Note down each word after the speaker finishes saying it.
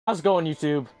How's it going,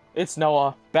 YouTube? It's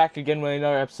Noah, back again with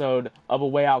another episode of A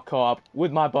Way Out Co-op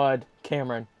with my bud,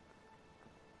 Cameron.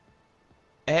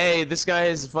 Hey, this guy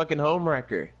is a fucking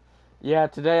homewrecker. Yeah,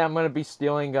 today I'm gonna be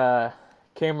stealing,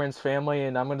 Cameron's family,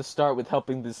 and I'm gonna start with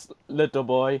helping this little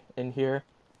boy in here.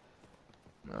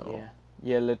 No.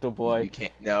 Yeah, little boy. You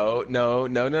can't. No, no,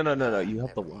 no, no, no, no, no. You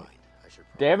have to lie.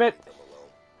 Damn it!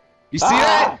 You see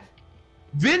that?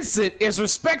 Vincent is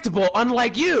respectable,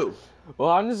 unlike you. Well,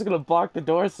 I'm just gonna block the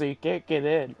door so you can't get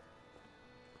in.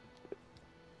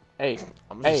 Hey,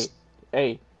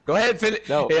 hey. Go ahead, finish.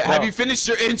 No, Have no. you finished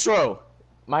your intro?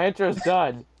 My intro's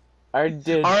done. I already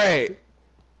did. All right.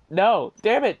 No,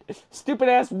 damn it! Stupid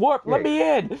ass warp, let me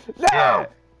in! No! Yeah.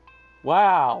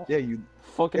 Wow. Yeah, you.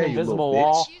 Fucking Yeah, you invisible little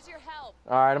wall. bitch. Use your help.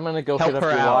 Alright, I'm gonna go Help hit up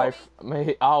her your out.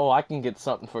 wife. Oh, I can get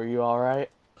something for you, alright?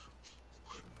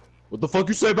 What the fuck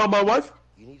you say about my wife?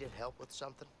 You needed help with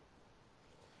something?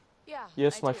 Yeah.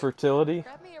 Yes, I my do. fertility.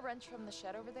 Grab me a wrench from the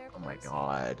shed over there, Oh my please.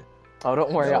 god. Oh,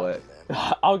 don't worry. Know it.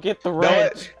 I'll get the Know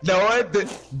wrench. it. Know it.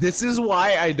 This is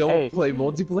why I don't Hey. play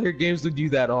multiplayer games with you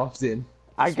that often.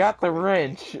 I got the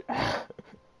wrench.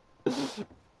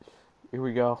 Here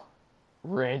we go.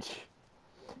 Wrench.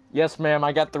 Yes, ma'am,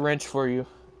 I got the wrench for you.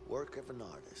 Work of an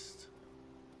artist.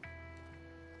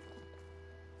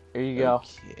 Here you go.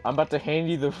 Okay. I'm about to hand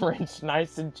you the wrench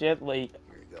nice and gently.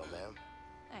 Here you go, ma'am.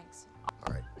 Thanks.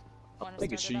 Alright. Wanna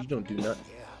Making start sure it you up don't for do me?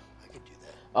 nothing. Yeah, I can do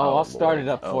that. Oh, I'll start Lord. it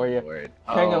up for you. Lord.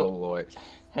 Hang oh, on. Lord.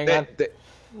 Hang on.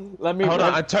 Let me. Hold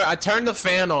on. I turned the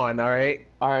fan on. All right.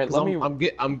 Alright, 'Cause let me.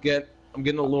 I'm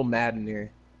getting a little mad in here.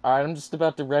 Alright, I'm just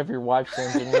about to rev your wife's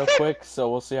engine real quick,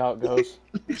 so we'll see how it goes.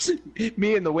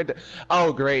 Me in the window.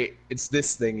 Oh, great. It's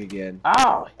this thing again.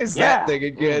 Oh, It's yeah. that thing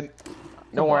again.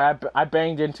 Don't worry, I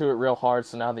banged into it real hard,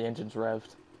 so now the engine's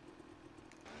revved.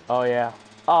 Oh, yeah.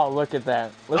 Oh, look at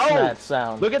that. Listen to Oh, that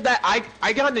sound. Look at that.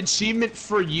 I got an achievement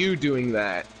for you doing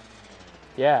that.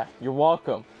 Yeah, you're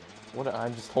welcome. What?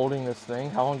 I'm just holding this thing?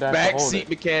 How long do I have to hold Backseat it?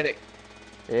 mechanic.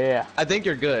 Yeah. I think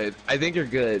you're good. I think you're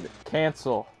good.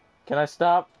 Cancel. Can I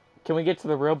stop? Can we get to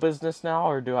the real business now,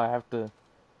 or do I have to...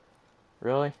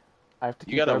 Really? I have to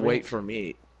keep You gotta revving? wait for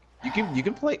me. You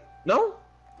can play. No,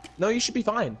 no, you should be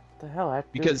fine What the hell? I have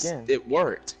to because do it again. it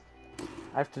worked.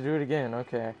 I have to do it again,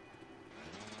 okay.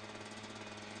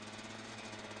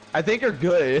 I think you're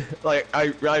good. Like,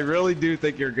 I really do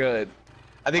think you're good.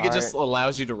 I think it just Alright.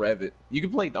 allows you to rev it. You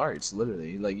can play darts,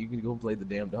 literally. Like, you can go play the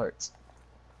damn darts.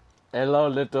 Hello,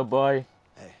 little boy.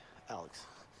 Hey, Alex.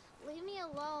 Leave me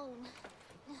alone.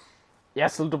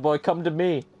 Yes, little boy, come to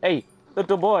me. Hey,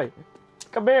 little boy.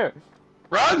 Come here.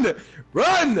 Run!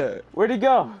 Run! Where'd he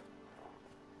go?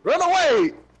 Run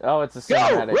away! Oh, it's a Go,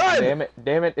 cinematic. run!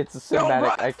 Damn it, it's a Go, cinematic.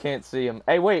 run! I can't see him.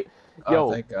 Hey, wait. Oh,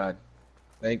 Yo, thank God.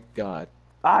 Thank God.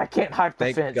 I can't hype the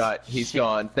Thank fence. God. He's Shit.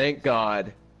 gone. Thank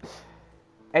God.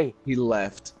 Hey, He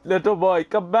left. little boy,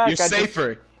 come back. You're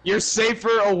safer. You're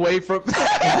safer away from.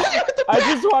 I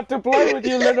just want to play with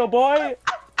you, little boy.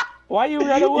 Why you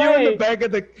run You in away? the back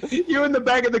of the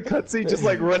cutscene, just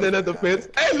like running at the fence.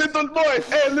 Hey, little boy!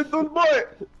 Hey, little boy!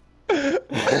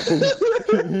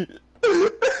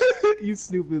 You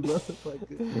stupid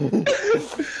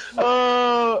motherfucker.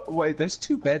 Oh, wait, there's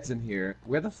 2 beds in here.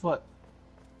 Where the fuck?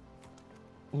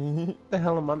 The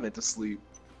hell am I meant to sleep?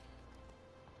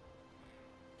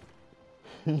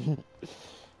 You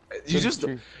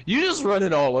just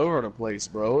running all over the place,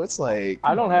 bro. It's like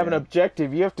I don't have an man.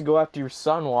 objective. You have to go after your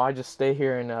son while I just stay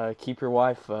here and keep your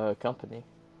wife company.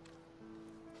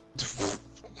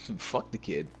 Fuck the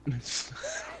kid.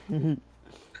 I'm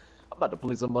about to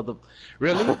play some mother.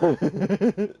 Really?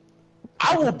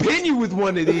 I will pin you with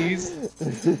one of these.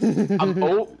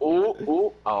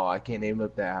 Oh! I can't aim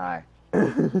up that high.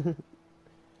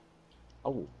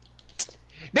 Oh,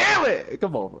 damn it!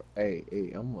 Come on, bro. Hey,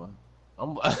 I'm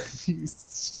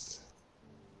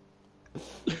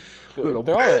Little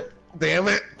Throw it. Damn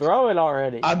it! Throw it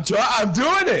already. I'm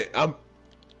doing it.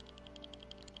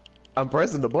 I'm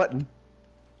pressing the button.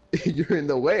 You're in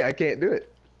the way. I can't do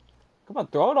it. Come on,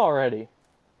 throw it already.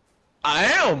 I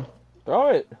am. Throw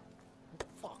it.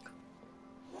 Fuck.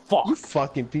 Fuck. You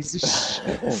fucking piece of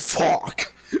shit.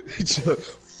 Fuck.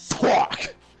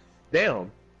 Fuck.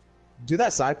 Damn. Do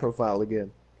that side profile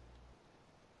again.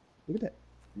 Look at that.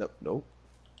 Nope. Nope.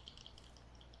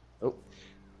 Nope.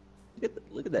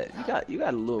 Look at that. You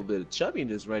got a little bit of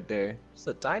chubbiness right there. Just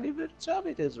a tiny bit of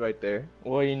chubbiness right there.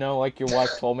 Well, you know, like your wife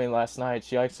told me last night,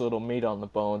 she likes a little meat on the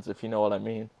bones, if you know what I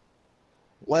mean.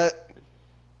 What?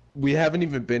 We haven't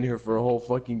even been here for a whole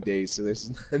fucking day, so there's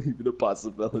not even a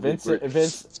possibility.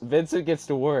 Vincent gets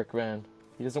to work, man.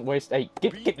 He doesn't waste. Hey,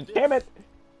 get damn it!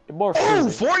 Get more Oh,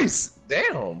 food. 40.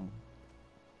 Damn.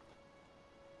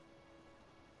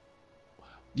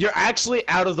 You're actually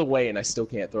out of the way, and I still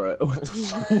can't throw it. What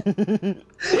the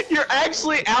fuck? You're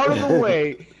actually out of the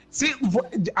way. See,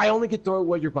 I only can throw it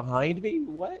while you're behind me.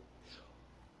 What?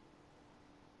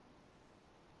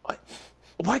 What?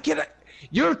 Why can't I?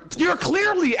 You're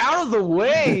clearly out of the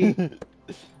way.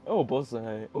 Oh,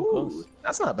 bullseye. Oh, Ooh, close.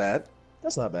 that's not bad.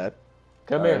 That's not bad.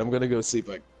 Come All right, here. I'm gonna go see if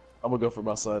I'm gonna go for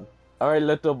my son. All right,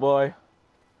 little boy.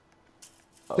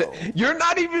 Oh. You're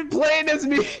not even playing as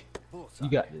me. You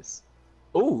got this.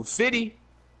 Ooh, Fitty.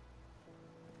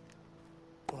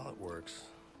 Well, it works.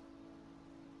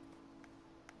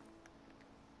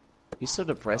 He's so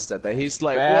depressed at that. He's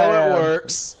like, Bam. well, it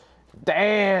works.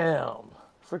 Damn.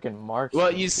 Freaking Mark.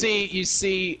 Well, you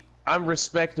see, I'm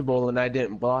respectable and I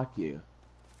didn't block you.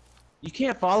 You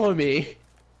can't follow me.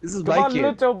 This is Come my on, kid.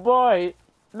 little boy.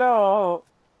 No.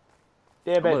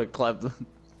 Damn I'm it.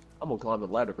 gonna climb the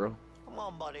ladder, girl. Come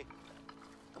on, buddy.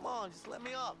 Come on, just let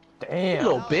me up. You Damn.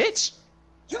 little bitch.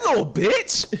 You little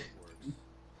bitch.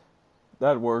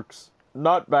 That works.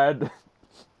 Not bad.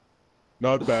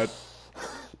 Not bad.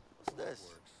 What's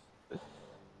this?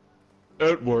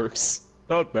 It works.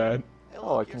 Not bad. Hey,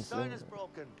 Oh, I look, can your sign see is it.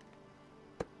 broken.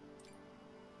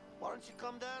 Why don't you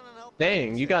come down and help?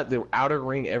 Dang, you got the outer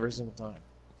ring every single time.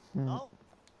 No?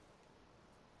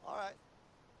 Alright.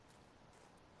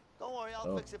 Don't worry,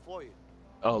 I'll Oh. fix it for you.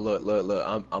 Oh look.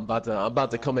 I'm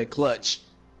about to come in clutch.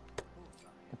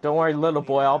 Don't worry, little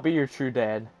boy. I'll be your true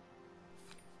dad.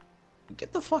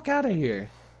 Get the fuck out of here,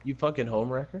 you fucking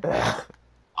homewrecker.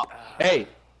 Hey,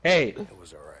 It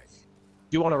was alright.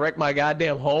 you want to wreck my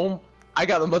goddamn home? I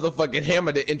got a motherfucking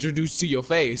hammer to introduce to your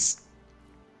face.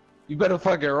 You better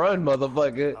fucking run,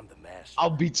 motherfucker. I'm the master. I'll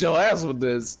beat your ass with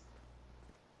this.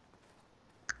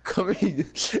 Come here.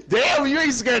 Damn, you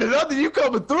ain't scared of nothing. You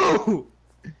coming through.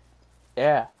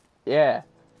 Yeah. Yeah.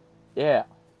 Yeah.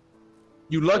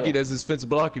 You lucky Yeah. there's this fence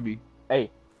blocking me.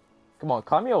 Hey. Come on,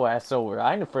 climb your ass over.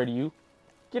 I ain't afraid of you.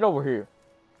 Get over here.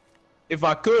 If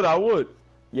I could, I would.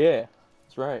 Yeah.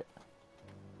 That's right.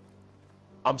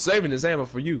 I'm saving this hammer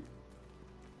for you.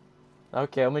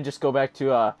 Okay, let me just go back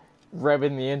to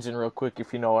revving the engine real quick,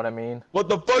 if you know what I mean. What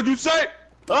the fuck you say?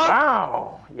 Huh?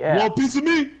 Ow! Yeah. Want a piece of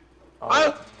me?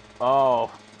 Huh?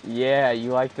 Oh, yeah,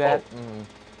 you like that? Mm.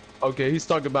 Okay, he's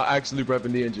talking about actually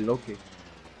revving the engine. Okay.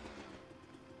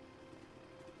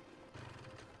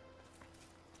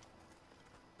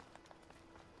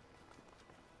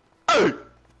 Hey!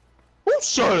 Who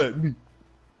shot at me?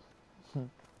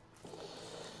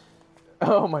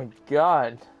 Oh my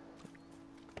god.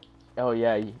 Oh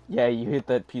yeah, you hit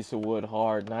that piece of wood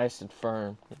hard, nice and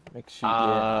firm. Make sure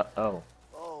Oh.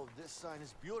 Oh, this sign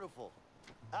is beautiful.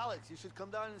 Alex, you should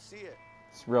come down and see it.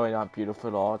 it's really not beautiful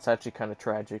at all. It's actually kind of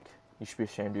tragic. You should be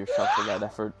ashamed of yourself for that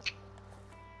effort.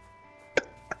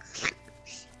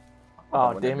 Oh,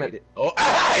 when I damn made it. Oh,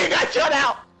 you got shut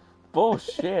out!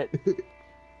 Bullshit.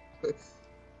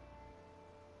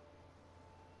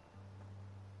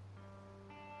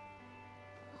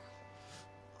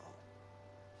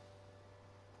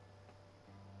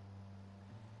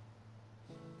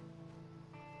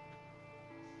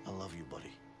 I love you,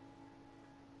 buddy.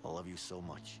 I love you so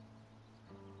much.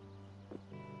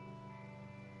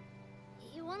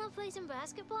 You wanna play some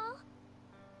basketball?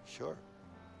 Sure.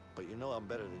 But you know I'm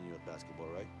better than you at basketball,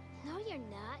 right? No, you're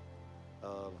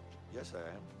not. Yes I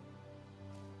am.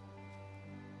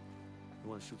 You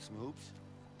wanna shoot some hoops?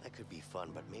 That could be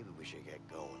fun, but maybe we should get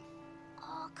going.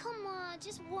 Oh, come on,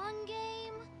 just one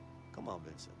game? Come on,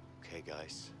 Vincent. Okay,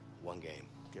 guys. One game.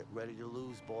 Get ready to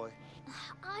lose, boy.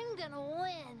 I'm gonna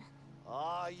win.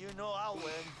 Ah, you know I'll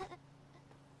win.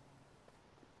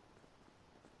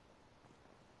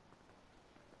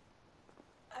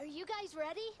 Are you guys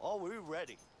ready? Oh, we're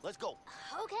ready. Let's go.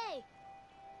 Okay.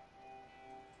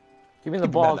 Give me the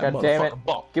ball, that goddammit. motherfucking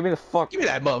ball. Give me the fuck. Give me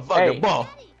that motherfucking Hey. ball.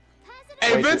 Ready. Pass it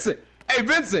Hey, Wait. Vincent! Hey,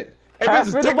 Vincent! Hey, Pass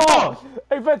me Vincent, the take the ball. ball!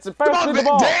 Hey, Vincent, Come pass on, me the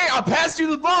ball. Dang, I passed you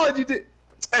the ball and you did.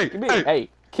 Hey, Give me, hey, hey,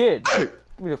 kid. hey,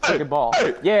 Give me the fucking hey, ball.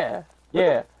 hey. Yeah,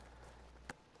 yeah.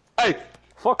 hey.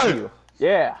 Fuck Hey. you.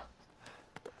 Yeah.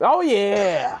 Oh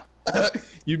yeah.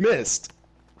 You missed.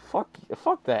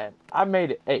 Fuck that. I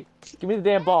made it. Hey, give me the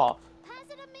damn ball. Pass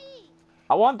it to me.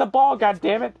 I want the ball,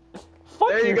 goddammit. Fuck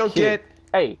There you your go, kid.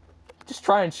 Hey, just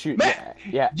try and shoot. Man,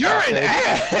 Yeah. You're an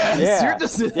ass. Yeah, You're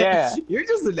just yeah. You're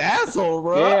just an asshole,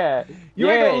 bro. Yeah. You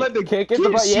yeah. ain't gonna let the kick it kid the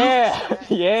ball. shoot. Yeah.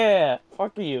 Yeah.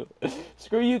 Fuck you.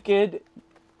 Screw you, kid.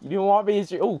 You didn't want me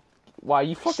as your. Oh, wow,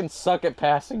 you fucking suck at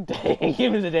passing. Dang,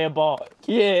 give me the damn ball.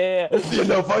 Yeah. You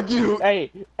know, fuck you.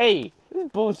 Hey, hey. This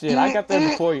is bullshit. I got there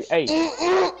before you. Hey.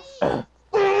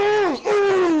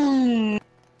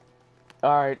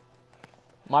 Alright.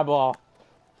 My ball.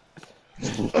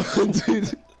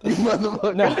 Dude, you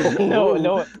motherfucker.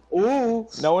 No. Ooh.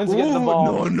 No one's getting the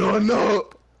ball. No.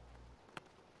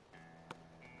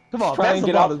 Come on, Try pass and the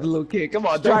get ball off- to the little kid. Come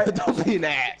on, Try- don't be an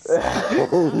ass. Come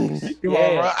Yeah.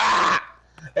 on, bro. Ah!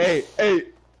 Hey. Daddy,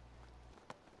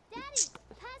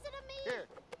 pass it to me. Here.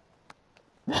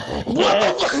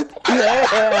 Yeah.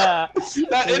 Yeah.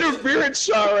 That interference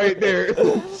shot right there.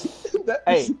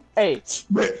 Hey.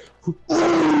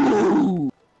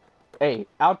 Ooh. Hey,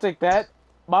 I'll take that.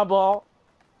 My ball.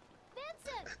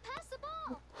 Vincent, pass the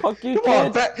ball. Fuck you, Come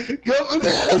on, kid. back.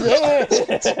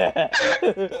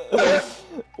 Yeah.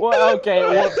 Well, okay,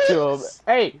 whoop to him.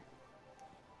 Hey,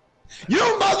 You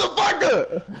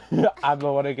motherfucker! I'm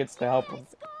the one who gets to help him.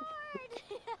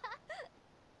 Scored.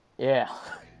 Yeah.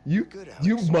 You Good,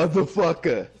 you Alex.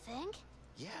 motherfucker. You think?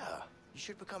 Yeah, you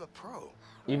should become a pro.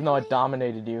 Even though I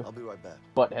dominated you, I'll be right back.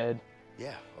 butthead.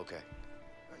 Yeah, okay.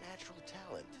 You're a natural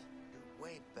talent. You're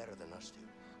way better than us two.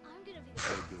 I'm gonna be.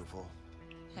 Hey, beautiful.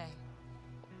 Hey.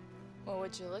 Well,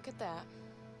 would you look at that?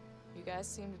 You guys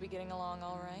seem to be getting along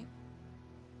all right.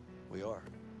 We are.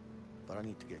 But I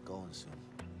need to get going soon.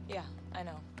 Yeah, I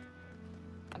know.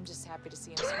 I'm just happy to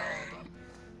see him smile again.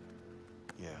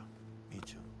 Yeah, me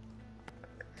too.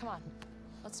 Come on,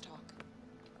 let's talk.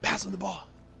 Pass him the ball.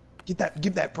 Give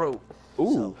that pro. So,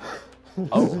 Ooh.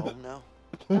 oh, home now?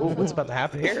 Ooh, what's about to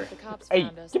happen here? The cops Hey,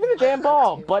 found us. give me the damn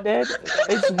ball, butthead.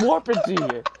 It's warping to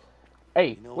you. Hey,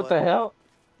 You know what the what? hell?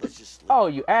 Let's just sleep. Oh,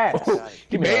 you ass. He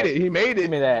Give me made that. it. He made Give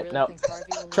me it. that. Really No. think Harvey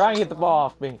will Try and leave get the us ball alone?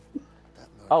 off me. That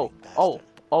Oh, murdering oh, bastard.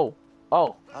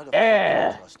 oh. How the fuck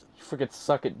Yeah. can I trust him? You freaking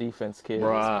suck at defense, kid. It is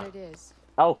Bruh. what it is.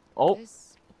 Oh.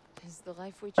 This is the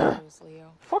life we chose,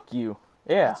 Leo. Fuck you.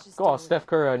 Yeah, Let's just go deal on, with Steph it.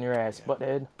 Curry on your ass,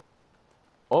 butthead.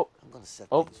 Oh, I'm gonna set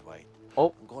Oh. things right.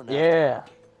 oh, I'm going after yeah.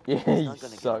 Harvey. Yeah, He's you not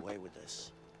gonna suck. get away with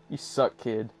this. You suck,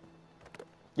 kid.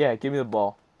 Yeah, give me the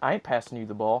ball. I ain't passing you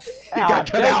the ball. He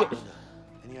got cut dang out. it.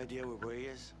 Any idea where Ray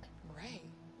is? Ray,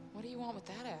 what do you want with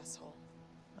that asshole?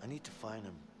 I need to find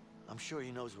him. I'm sure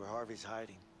he knows where Harvey's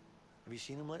hiding. Have you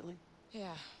seen him lately?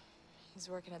 Yeah, he's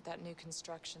working at that new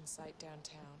construction site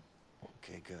downtown.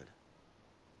 Okay, good.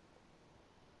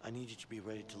 I need you to be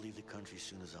ready to leave the country as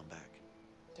soon as I'm back.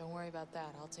 Don't worry about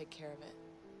that, I'll take care of it.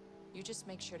 You just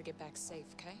make sure to get back safe,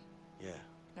 okay? Yeah,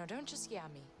 No, don't just yeah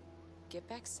me. Get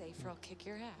back safe or I'll kick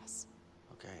your ass.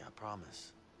 okay, I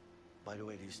promise. By the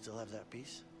way, do you still have that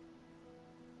piece?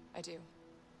 I do.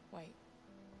 Wait.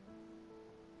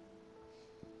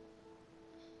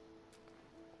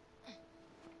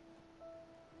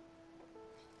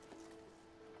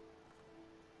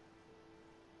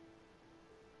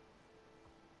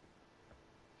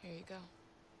 Here you go.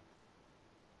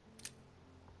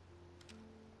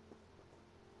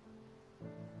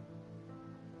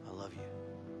 I love you.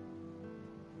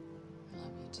 I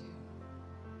love you too.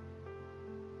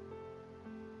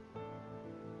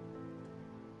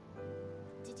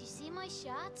 Did you see my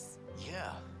shots?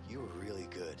 Yeah, you were really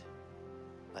good.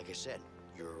 Like I said,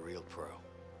 you're a real pro.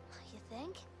 You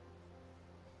think?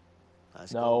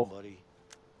 Nice No. going, buddy.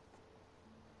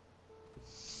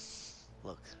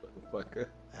 Look, Motherfucker.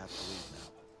 I have to leave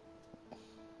now.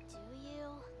 Do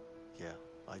you? Yeah,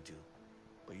 I do.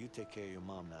 But you take care of your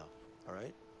mom now, all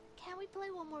right? Can we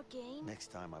play one more game? Next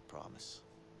time, I promise.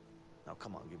 Now,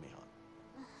 come on, give me a hug.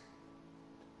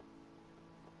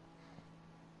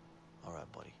 All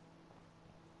right, buddy.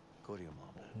 Go to your mom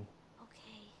now.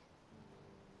 Okay.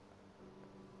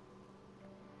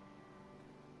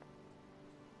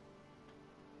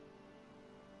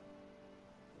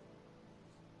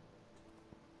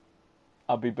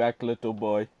 I'll be back, little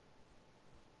boy.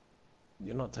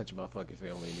 You're not touching my fucking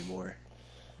family anymore.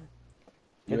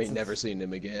 You It's ain't a- never seen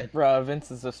them again. Bruh,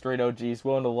 Vince is a straight OG. He's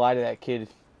willing to lie to that kid,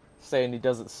 saying he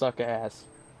doesn't suck ass.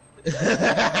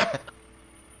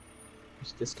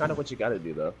 It's kind of what you gotta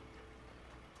do, though.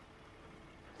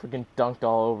 Freaking dunked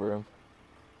all over him.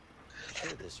 Sure,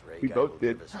 this Ray We guy both will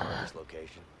did. give us Harvey's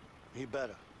location. He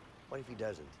better. What if he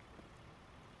doesn't?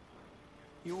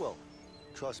 You will.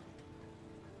 Trust me.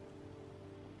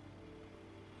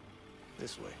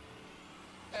 This way.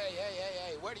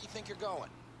 Hey, where do you think you're going?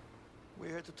 We're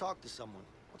here to talk to someone.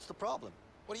 What's the problem?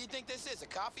 What do you think this is, a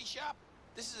coffee shop?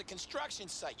 This is a construction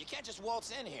site. You can't just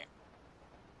waltz in here.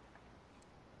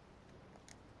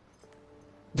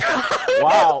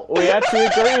 Wow, we actually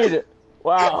agreed.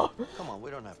 Wow. Come on, we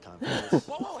don't have time for this.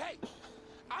 Whoa, hey!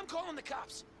 I'm calling the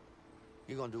cops.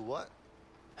 You gonna do what?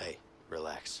 Hey,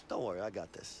 relax. Don't worry, I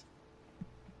got this.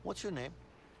 What's your name?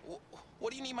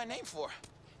 What do you need my name for?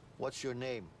 What's your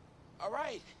name? All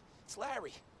right, it's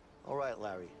Larry. All right,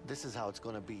 Larry, this is how it's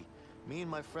gonna be. Me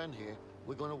and my friend here,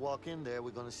 we're gonna walk in there,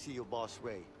 we're gonna see your boss,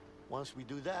 Ray. Once we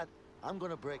do that, I'm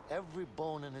gonna break every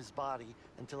bone in his body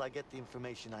until I get the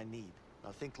information I need.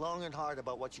 Now think long and hard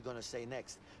about what you're gonna say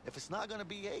next. If it's not gonna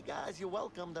be, hey guys, you're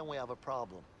welcome, then we have a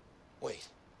problem. Wait,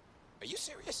 are you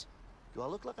serious? Do I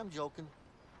look like I'm joking?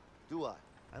 Do I?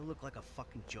 I look like a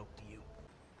fucking joke to you.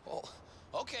 Well,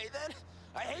 okay then.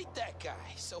 I hate that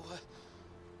guy, so,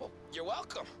 well, you're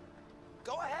welcome.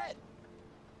 Go ahead.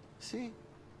 See?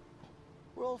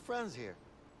 We're all friends here.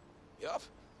 Yup,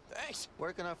 thanks.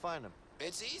 Where can I find him?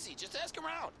 It's easy, just ask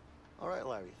around. All right,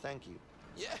 Larry, thank you.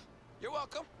 Yeah, you're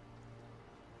welcome.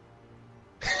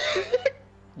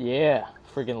 Yeah,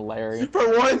 freaking Larry.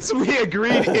 For once, we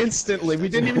agreed instantly. We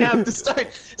didn't even have to start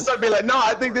being like, no,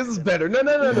 I think this is better. No,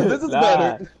 this is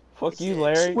better. Fuck you,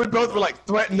 Larry. We both were like,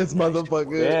 threaten this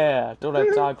motherfucker. Yeah, don't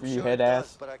have time for I'm you, sure head it does,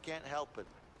 ass. but I can't help it.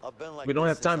 I've been like We don't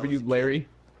this have since time I for was you, a kid. Larry.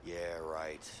 Yeah,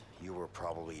 right. You were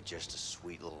probably just a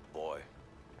sweet little boy.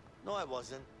 No, I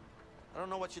wasn't. I don't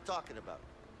know what you're talking about.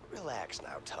 Relax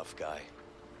now, tough guy.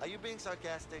 Are you being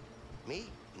sarcastic? Me?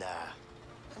 Nah.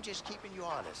 I'm just keeping you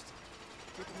honest.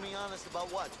 Keeping me honest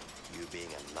about what? You being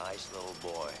a nice little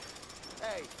boy.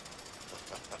 Hey,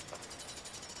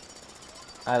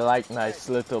 I like nice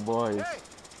little boys. hey!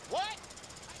 What?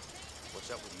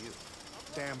 What's up with you?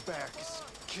 Damn back is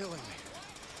killing me.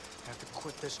 I have to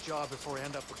quit this job before I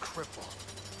end up a cripple.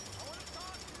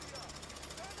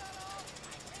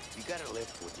 You gotta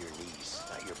lift with your knees,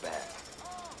 not your back.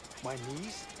 My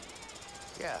knees?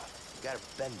 Yeah, you gotta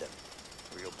bend them,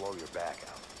 or you'll blow your back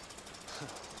out.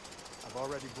 I've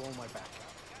already blown my back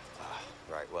out.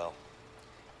 Right, well,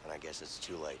 and I guess it's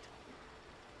too late.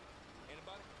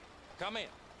 Anybody? Come in.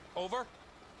 Over?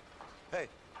 Hey,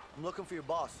 I'm looking for your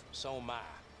boss. So am I.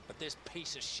 But this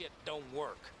piece of shit don't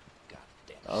work. God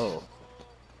damn it. Oh.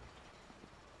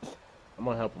 I'm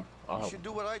gonna help him. I'll You help should him.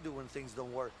 do what I do when things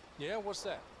don't work. Yeah, what's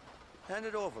that? Hand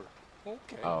it over.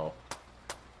 Okay. Oh.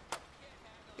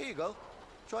 Here you go.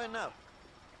 Try it now.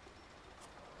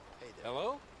 Hey there.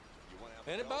 Hello? You wanna help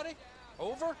me out? Anybody?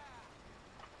 Over?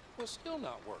 Well, still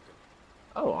not working.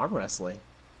 Oh, arm wrestling.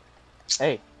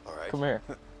 Hey, All right. come here.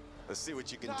 Let's see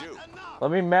what you can do. Let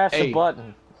me mash Hey. the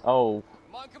button. Oh.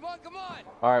 Come on, come on, come on!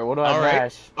 Alright, what do I Alright.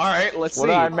 mash? Alright, let's What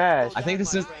see. do I mash? I think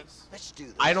this is... Let's do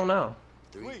this. I don't know.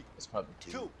 3, It's probably...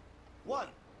 2, 1.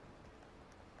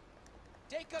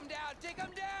 Take them down, take them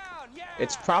down! Yeah!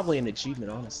 It's probably an achievement,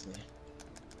 honestly.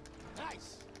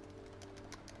 Nice!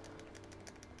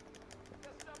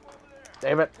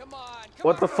 Damn it. Come on, come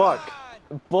What the on! fuck?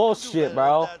 Bullshit,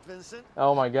 bro. That, Vincent.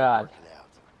 Oh my god. Working out.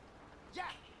 Yeah!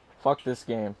 Fuck this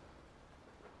game.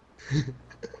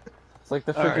 It's like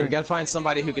the Alright, we freaking... gotta find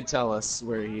somebody who can tell us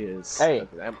where he is. Hey.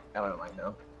 Okay, I might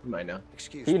know. You might know.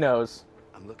 Excuse He me. knows.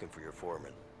 I'm looking for your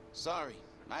foreman. Sorry,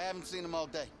 I haven't seen him all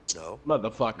day. No?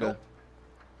 Motherfucker. Nope.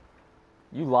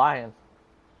 You lying.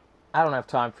 I don't have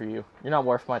time for you. You're not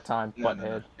worth my time, No, butthead.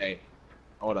 no, no. Hey,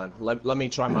 hold on. Let me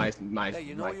try my Hey,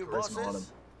 you know my who your boss charisma on him.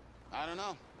 is? I don't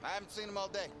know. I haven't seen him all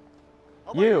day.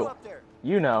 How about You. up there?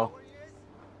 You know.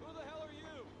 Who the hell are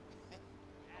you?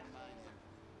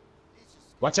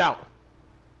 Watch out.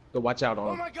 Go watch out on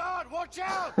Oh him. my god, watch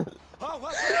out! Oh,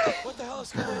 what the hell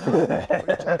is going on? What are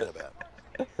you talking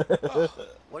about?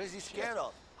 What is he scared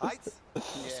of? Heights? Yeah.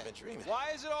 Been dreaming. Why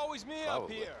is it always me up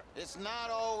Probably. here? It's not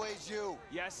always you.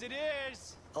 Yes, it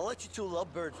is! I'll let you two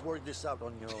lovebirds work this out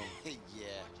on your own. Yeah.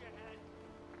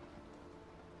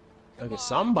 Come Okay, on,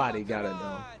 somebody come on, gotta come know.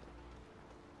 on.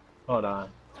 Hold on.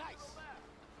 Nice!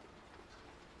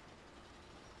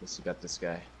 Let's see, got this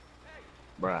guy.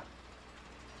 Bruh.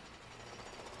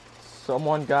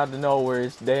 Someone got to know where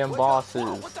his damn Wake boss up.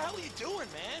 Whoa, is. what the hell are you doing,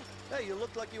 man? Hey, you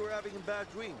look like you were having a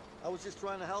bad dream. I was just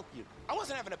trying to help you. I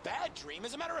wasn't having a bad dream.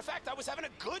 As a matter of fact, I was having a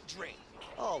good dream.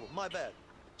 Oh, my bad.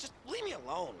 Just leave me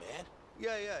alone, man.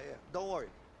 Yeah. Don't worry.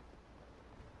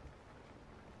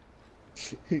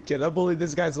 Can I bully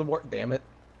this guy some more? Damn it.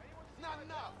 Not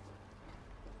enough.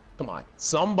 Come on.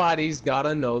 Somebody's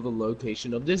gotta know the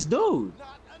location of this dude.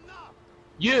 Not enough.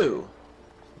 You.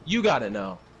 You gotta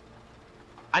know.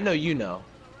 I know you know.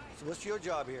 So what's your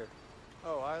job here?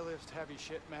 Oh, I lift heavy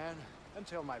shit, man,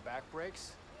 until my back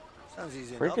breaks. Sounds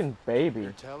easy enough. Freaking baby.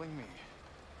 You're telling me.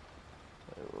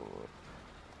 I'm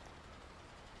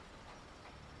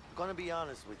gonna be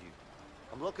honest with you.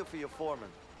 I'm looking for your foreman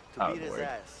to Oh, beat his Lord.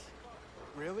 ass.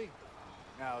 Really?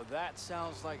 Now that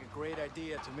sounds like a great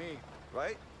idea to me.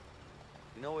 Right?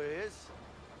 You know what it is?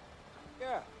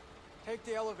 Yeah. Take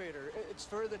the elevator. It's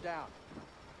further down.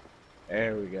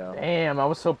 There we go. Damn, I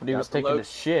was hoping he Got was the taking load. the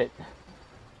shit.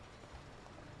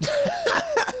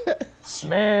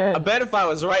 Man. I bet if I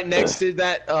was right next to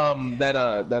that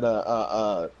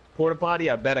porta potty,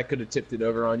 I bet I could have tipped it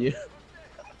over on you.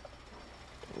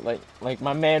 Like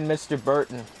my man, Mr.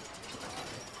 Burton.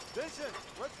 Vincent,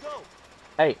 let's go.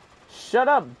 Hey, shut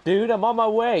up, dude. I'm on my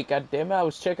way. God damn it, I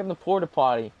was checking the porta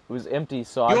potty. It was empty,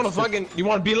 so You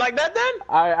wanna be like that then?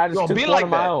 I just took one of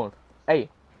my own. Hey.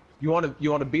 You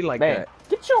wanna be like Man, that?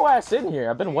 get your ass in here.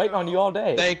 I've been waiting on you all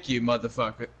day. Thank you,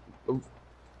 motherfucker.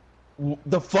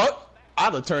 The fuck?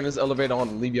 I'd have turned this elevator on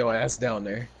and leave your ass down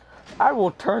there. I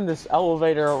will turn this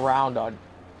elevator around on.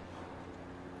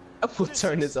 I will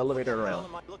turn this elevator What around.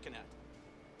 am I looking at?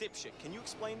 Dipshit, can you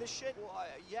explain this shit? Well,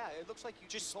 yeah, it looks like you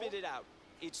Just spit it out.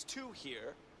 It's 2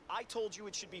 here. I told you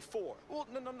it should be 4. Well,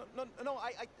 no, no. No.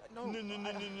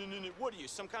 What are you,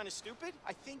 some kind of stupid?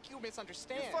 I think you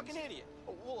misunderstand. You're a fucking idiot.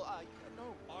 Well, no.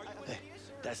 Are you an Hey, idiot,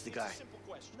 sir? that's the It's guy. a simple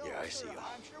question. No, Yeah, I sir, see you.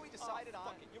 I'm sure we decided on.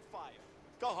 Fuck it, you're fired.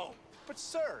 Go home. But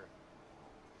sir.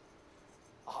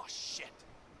 Oh, shit.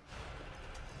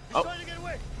 He's Oh. trying to get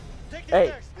away. Take the Hey.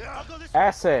 stairs. I'll go this way.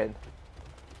 Asshead.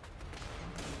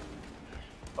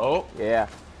 Oh, Yeah.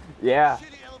 Yeah.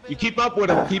 Shitty elevator. you keep up with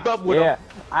him. Keep up with Yeah. him.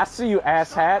 I see you,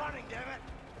 asshat. Running, damn it.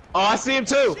 Oh, I see him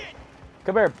too.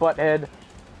 Come here, butthead.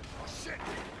 Oh, shit.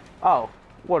 Oh,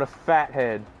 what a fat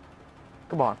head.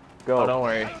 Come on, go. Oh, don't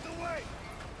worry. Out of the way.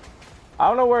 I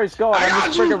don't know where he's going. I I'm got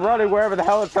just you. freaking running wherever the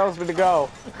hell it tells me to go.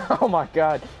 Oh my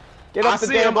god. Get up I the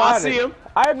see damn him, I ladder. see him.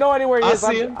 I have no idea where he I is.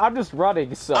 see him. I'm just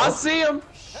running, so. I see him.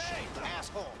 Hey,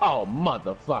 asshole. Oh,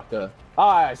 motherfucker. Oh,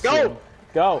 I see Go. him.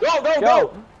 Go.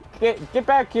 Go. Get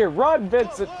back here. Run,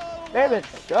 Vincent. Damn it.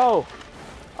 Go.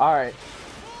 Alright.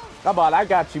 Come on, I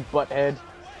got you, butthead.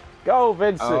 Go,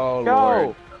 Vincent. Oh, go.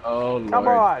 Lord. Oh, Lord. Come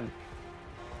on.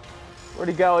 Where'd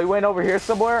he go? He went over here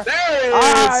somewhere? There he is.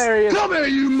 Ah, there he is. Come here,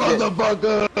 you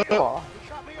motherfucker. Come on.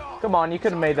 Come on, you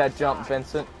could have made that jump,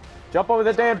 Vincent. Jump over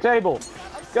the damn table.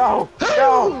 Go.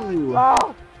 Go.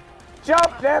 Oh.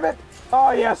 Jump, damn it.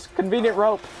 Oh, yes. Convenient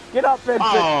rope. Get up, Vincent.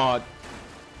 Oh,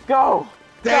 Go.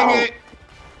 dang Go. it.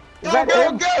 Is that Go,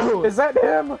 him? go. Is that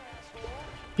him?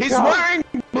 He's Go. wearing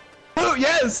blue.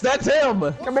 Yes, that's him.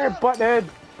 Come here, butthead.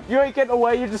 You ain't getting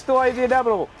away. You're just delaying the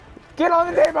inevitable. Get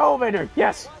on the damn elevator.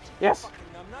 Yes. Yes.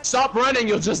 Stop running.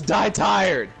 You'll just die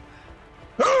tired.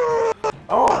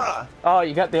 Oh. Oh,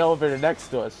 you got the elevator next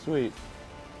to us. Sweet.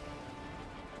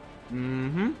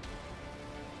 Mm-hmm.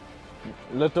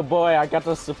 Little boy, I got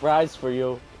a surprise for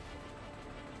you.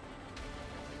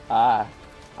 Oh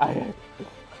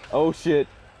shit.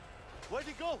 Where'd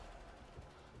he go?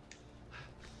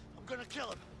 I'm gonna kill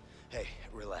him. Hey,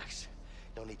 relax.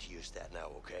 No need to use that now,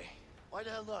 okay? Why the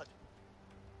hell not?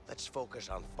 Let's focus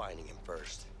on finding him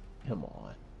first. Come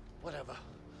on. Whatever.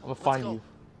 I'm gonna find go. you.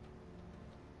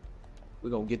 We're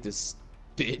gonna get this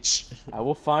bitch. I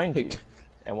will find you.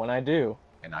 And when I do,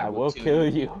 And I will kill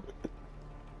you.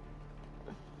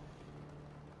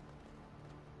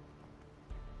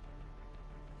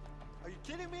 Are you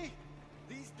kidding me?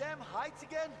 These damn heights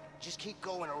again? Just keep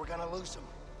going or we're gonna lose him.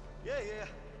 Yeah.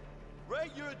 Ray,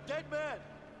 you're a dead man.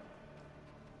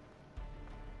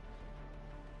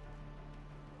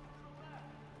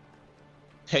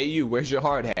 Hey, you. Where's your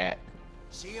hard hat?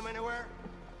 See him anywhere?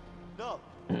 No.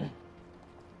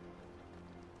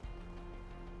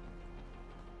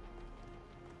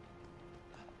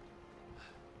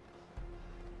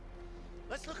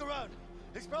 Let's look around.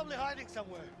 He's probably hiding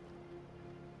somewhere.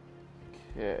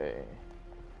 Okay.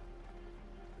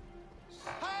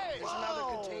 Hey! There's another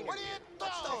container What are here. you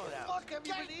Let's doing? check it out. Fuck have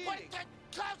you been eating?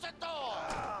 Close the door!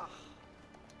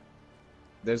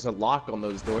 There's a lock on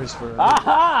those doors for.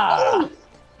 Aha!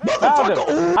 Found him.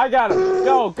 Motherfucker! I got him.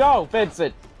 Go,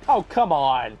 Vincent. Oh, come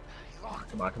on.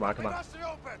 Come on. Bust it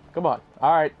open! Come on.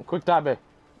 All right, quick time.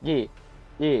 Yeah.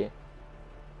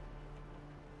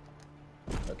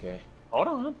 Okay. Hold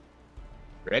on.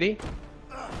 Ready?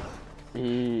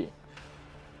 Yeah.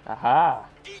 Aha.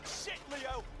 Eat shit,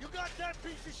 Leo! You got that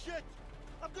piece of shit!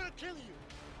 I'm gonna kill you!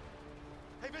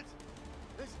 Hey, Vince!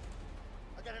 Listen,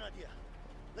 I got an idea.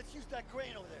 Let's use that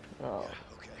crane over there. Oh.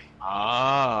 Okay. Oh,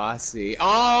 I see.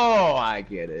 Oh, I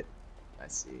get it. I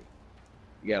see.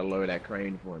 You gotta lower that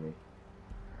crane for me.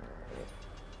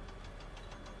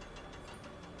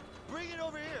 Bring it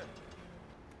over here!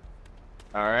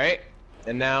 Alright.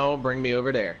 And now bring me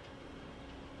over there.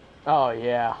 Oh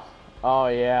yeah. Oh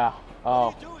yeah. Oh.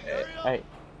 What are you doing? Hurry up! Hey.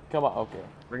 Come on. Okay.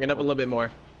 Bring it up a little bit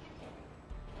more.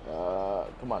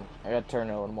 Come on. I gotta turn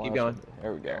it a little more. Keep going.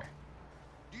 There we go.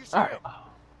 Do you see All him? right.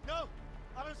 No!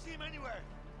 I don't see him anywhere!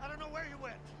 I don't know where he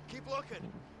went! Keep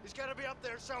looking! He's gotta be up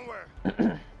there somewhere!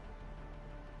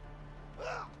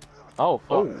 Oh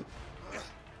fuck.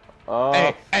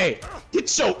 Oh. Hey!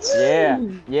 Get your.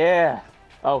 Yeah.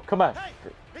 Oh, come on. Hey!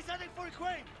 He's heading for a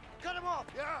crane! Cut him off!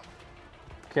 Yeah!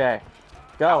 Okay.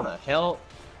 How Go. the hell?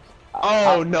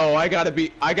 Oh no, I gotta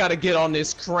get on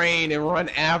this crane and run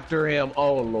after him.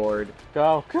 Oh lord.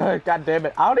 Go, good, god damn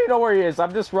it. I don't even know where he is.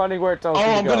 I'm just running where it tells me to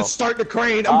go. I'm gonna start the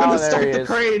crane. I'm gonna start the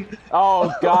crane.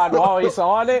 Oh god, while he's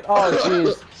on it? Oh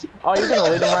jeez. Oh, you're gonna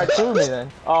lead him right to me then.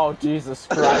 Oh Jesus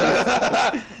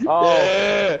Christ. Oh.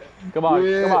 Yeah. Come on,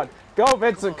 come on. Go,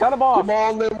 Vincent, cut him off. Come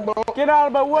on, Limbo. Get out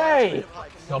of my way.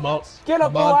 Come on. Get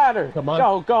up the ladder. Come on.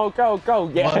 Go, go, go,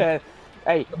 go. Yeah.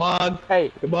 Hey. Come on.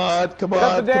 Hey. Come on. Come Get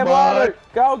up on. the damn Come on. ladder.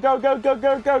 Go, go, go, go,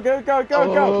 go, go, go, go,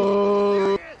 go, go.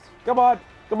 Oh. Come on.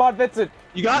 Come on, Vincent.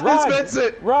 You got Run. this,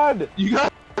 Vincent. Run. You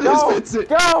got this, Go. Vincent.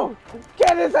 Go.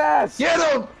 Get his ass. Get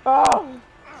him. Oh.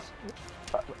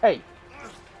 Hey.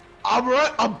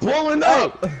 I'm pulling Hey,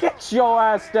 up. get your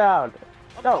ass down.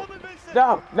 No.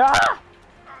 No. No.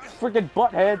 Freaking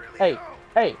butthead. Hey.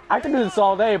 Hey, I can do this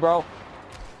all day, bro.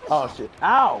 Oh shit.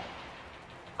 Ow.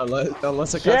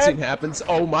 Unless a Shit. cutscene happens.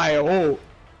 Oh my. Oh.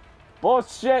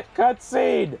 Bullshit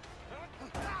cutscene.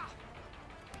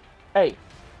 Hey.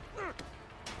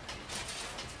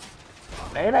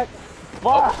 Damn it.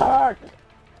 Fuck.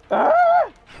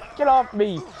 Ah! Get off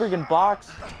me, freaking box.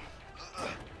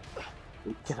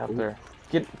 Get up there.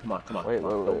 Get. Come on. Come on. Wait,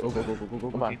 wait, wait.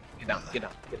 Go. Come on. Get down. Get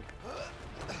down.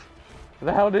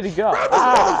 Where the hell did he go? Grab this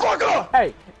motherfucker!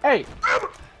 Hey, hey.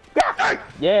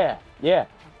 Yeah, yeah.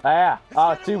 Ah,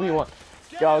 2v1.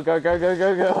 Go, go, go, go,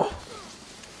 go, go.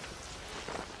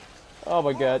 Oh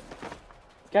my god.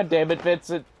 God damn it,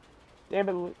 Vincent. Damn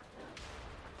it.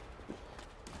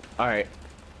 Alright.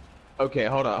 Okay,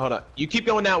 hold on. You keep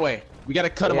going that way. We gotta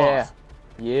cut him off.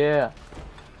 Yeah.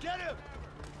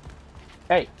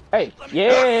 Hey, hey,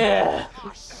 yeah.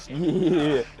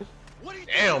 Yeah.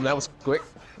 Damn, that was quick.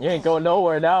 You ain't going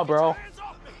nowhere now, bro.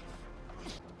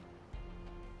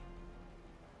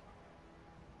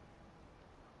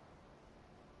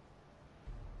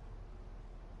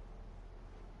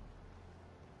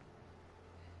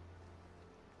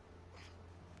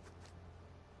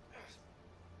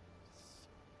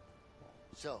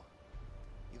 So,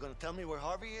 you gonna tell me where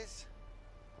Harvey is?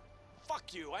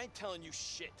 Fuck you, I ain't telling you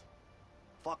shit.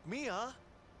 Fuck me, huh?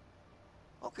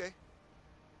 Okay.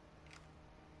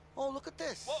 Oh, look at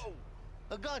this. Whoa!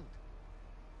 A gun.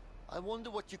 I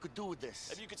wonder what you could do with this.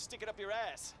 Maybe you could stick it up your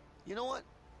ass. You know what?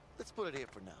 Let's put it here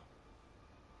for now.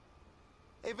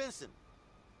 Hey, Vincent.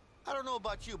 I don't know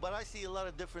about you, but I see a lot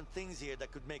of different things here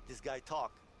that could make this guy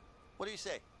talk. What do you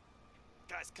say?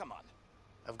 Guys, come on.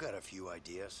 I've got a few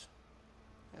ideas.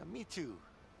 Yeah, me too.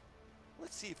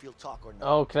 Let's see if he'll talk or not.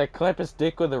 Oh, can I clamp his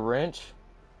dick with a wrench?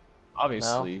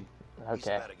 Obviously. No? He's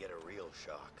Okay. about to get a real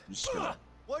shock. I'm just gonna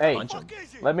Hey, punch him.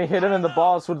 let me hit him in the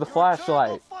balls with the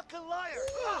flashlight. Fucking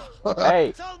liar.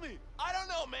 Hey. Tell me. I don't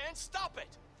know, man. Stop it.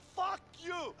 Fuck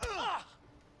you.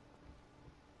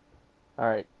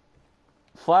 Alright.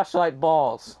 Flashlight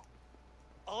balls.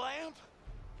 A lamp?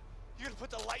 You gonna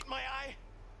put the light in my eye?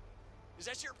 Is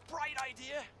that your bright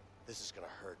idea? This is gonna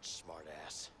hurt,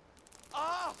 smartass.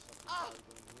 Ah! Ah!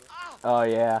 Ah! Oh,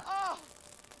 yeah. Ah!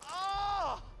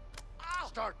 Ah! Ah!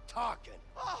 Start talking.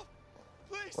 Ah!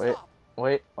 Please Wait, stop.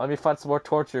 wait. Let me find some more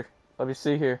torture. Let me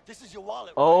see here. This is your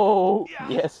wallet. Right? Oh, Yeah.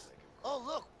 yes. Oh,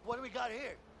 look. What do we got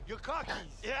here? Your car keys.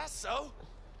 Yeah, so?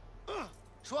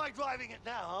 Try driving it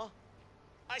now, huh?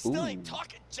 I still ain't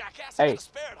talking, jackass. Hey, I got a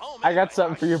spare at home. I got anyway.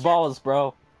 something for your Shit. balls,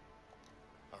 bro.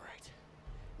 All right.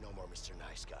 No more Mr.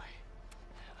 Nice Guy.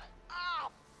 Ah!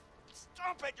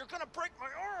 Stop it! You're gonna break my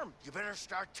arm! You better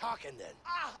start talking then.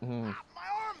 Ah! Mm. Ah,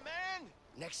 my arm, man!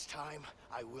 Next time,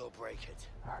 I will break it.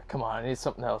 Alright, come on. I need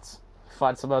something else.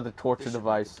 Find some other torture This should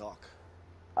device. make him talk.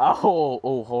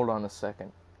 Oh, hold on a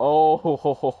second. Oh,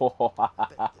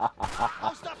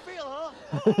 How's that feel, huh?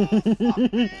 Fuck,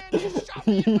 man! You shot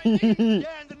me in my knee. Yeah,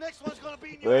 and the next one's gonna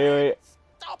be in your head. Wait,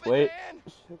 Stop it, Wait.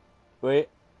 man! wait.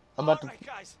 I'm about to. Alright,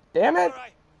 guys. Damn it!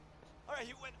 Alright,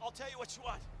 you win. I'll tell you what you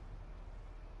want.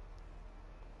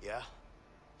 Yeah?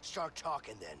 Start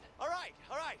talking then. Alright,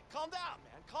 calm down,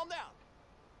 man. Calm down.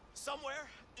 Somewhere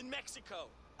in Mexico.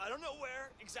 I don't know where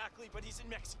exactly, but he's in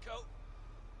Mexico.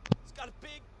 He's got a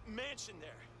big mansion there.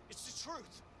 It's the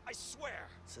truth. I swear.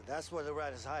 So that's where the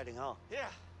rat is hiding, huh? Yeah,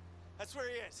 that's where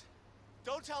he is.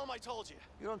 Don't tell him I told you.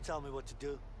 You don't tell me what to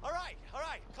do. Alright,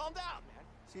 calm down, man.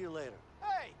 See you later.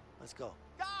 Hey, Let's go.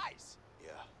 guys!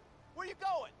 Yeah. Where you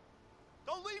going?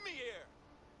 Don't leave me here.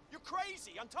 You're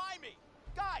crazy. Untie me.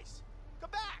 Guys, come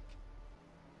back.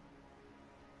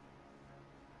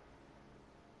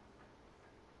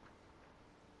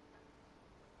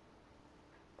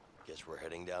 Guess we're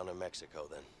heading down to Mexico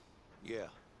then. Yeah.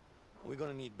 We're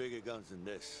gonna need bigger guns than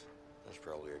this. That's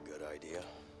probably a good idea.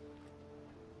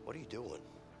 What are you doing?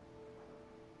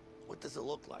 What does it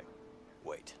look like?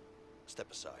 Wait.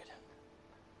 Step aside.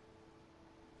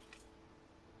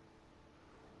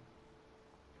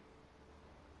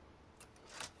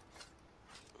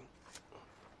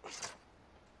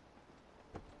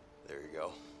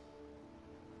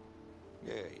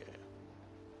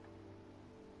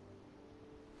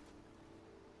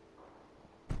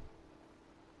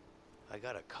 I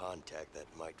got a contact that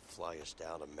might fly us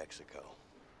down to Mexico.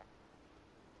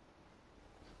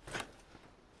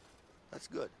 That's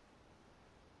good.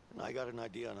 And I got an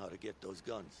idea on how to get those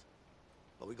guns.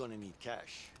 But we're gonna need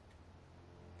cash.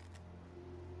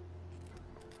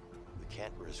 We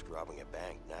can't risk robbing a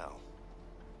bank now.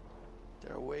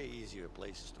 There are way easier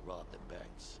places to rob than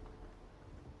banks.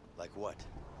 Like what?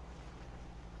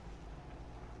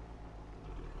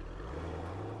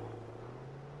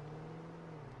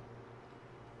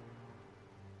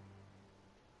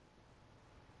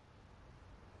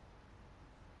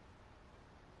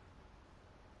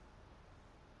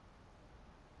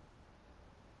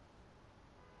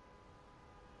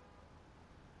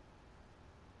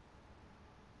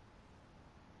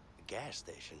 Gas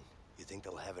station? You think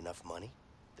they'll have enough money?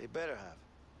 They better have.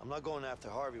 I'm not going after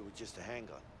Harvey with just a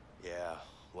handgun. Yeah,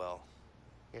 well,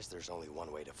 guess there's only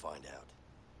one way to find out.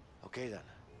 Okay then.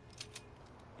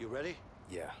 You ready?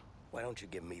 Yeah. Why don't you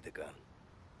give me the gun?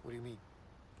 What do you mean?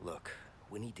 Look,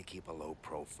 we need to keep a low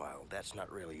profile. That's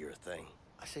not really your thing.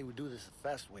 I say we do this the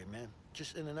fast way, man.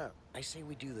 Just in and out. I say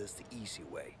we do this the easy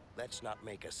way. Let's not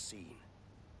make a scene.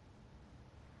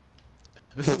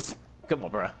 Come on,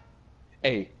 bro.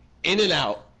 Hey, in and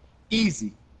out,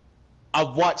 easy.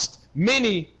 I've watched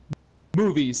many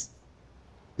movies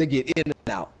that get in and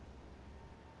out.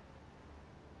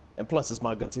 And plus, it's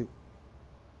my gun too.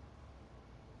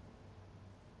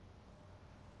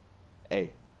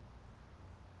 Hey.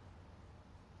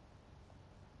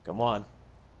 Come on.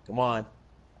 Come on.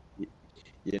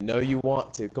 You know you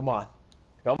want to. Come on.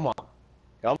 Come on.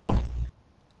 Come on.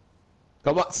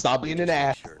 Come on. Stop being an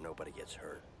ass. Sure nobody gets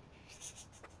hurt.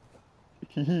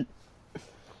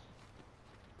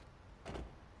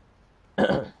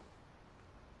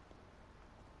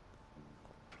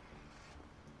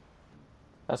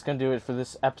 That's gonna do it for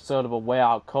this episode of A Way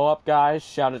Out Co-op, guys.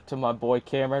 Shout out to my boy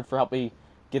Cameron for helping me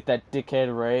get that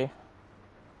dickhead Ray.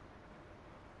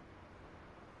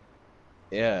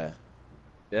 Yeah.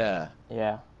 Yeah.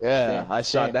 Yeah. Yeah. I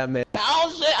shot that man.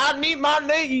 Oh shit! I need my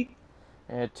knee.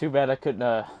 Yeah. Too bad I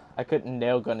couldn't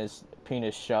nail gun his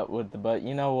penis shut with the. But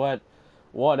you know what?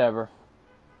 Whatever.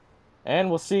 And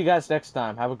we'll see you guys next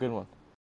time. Have a good one.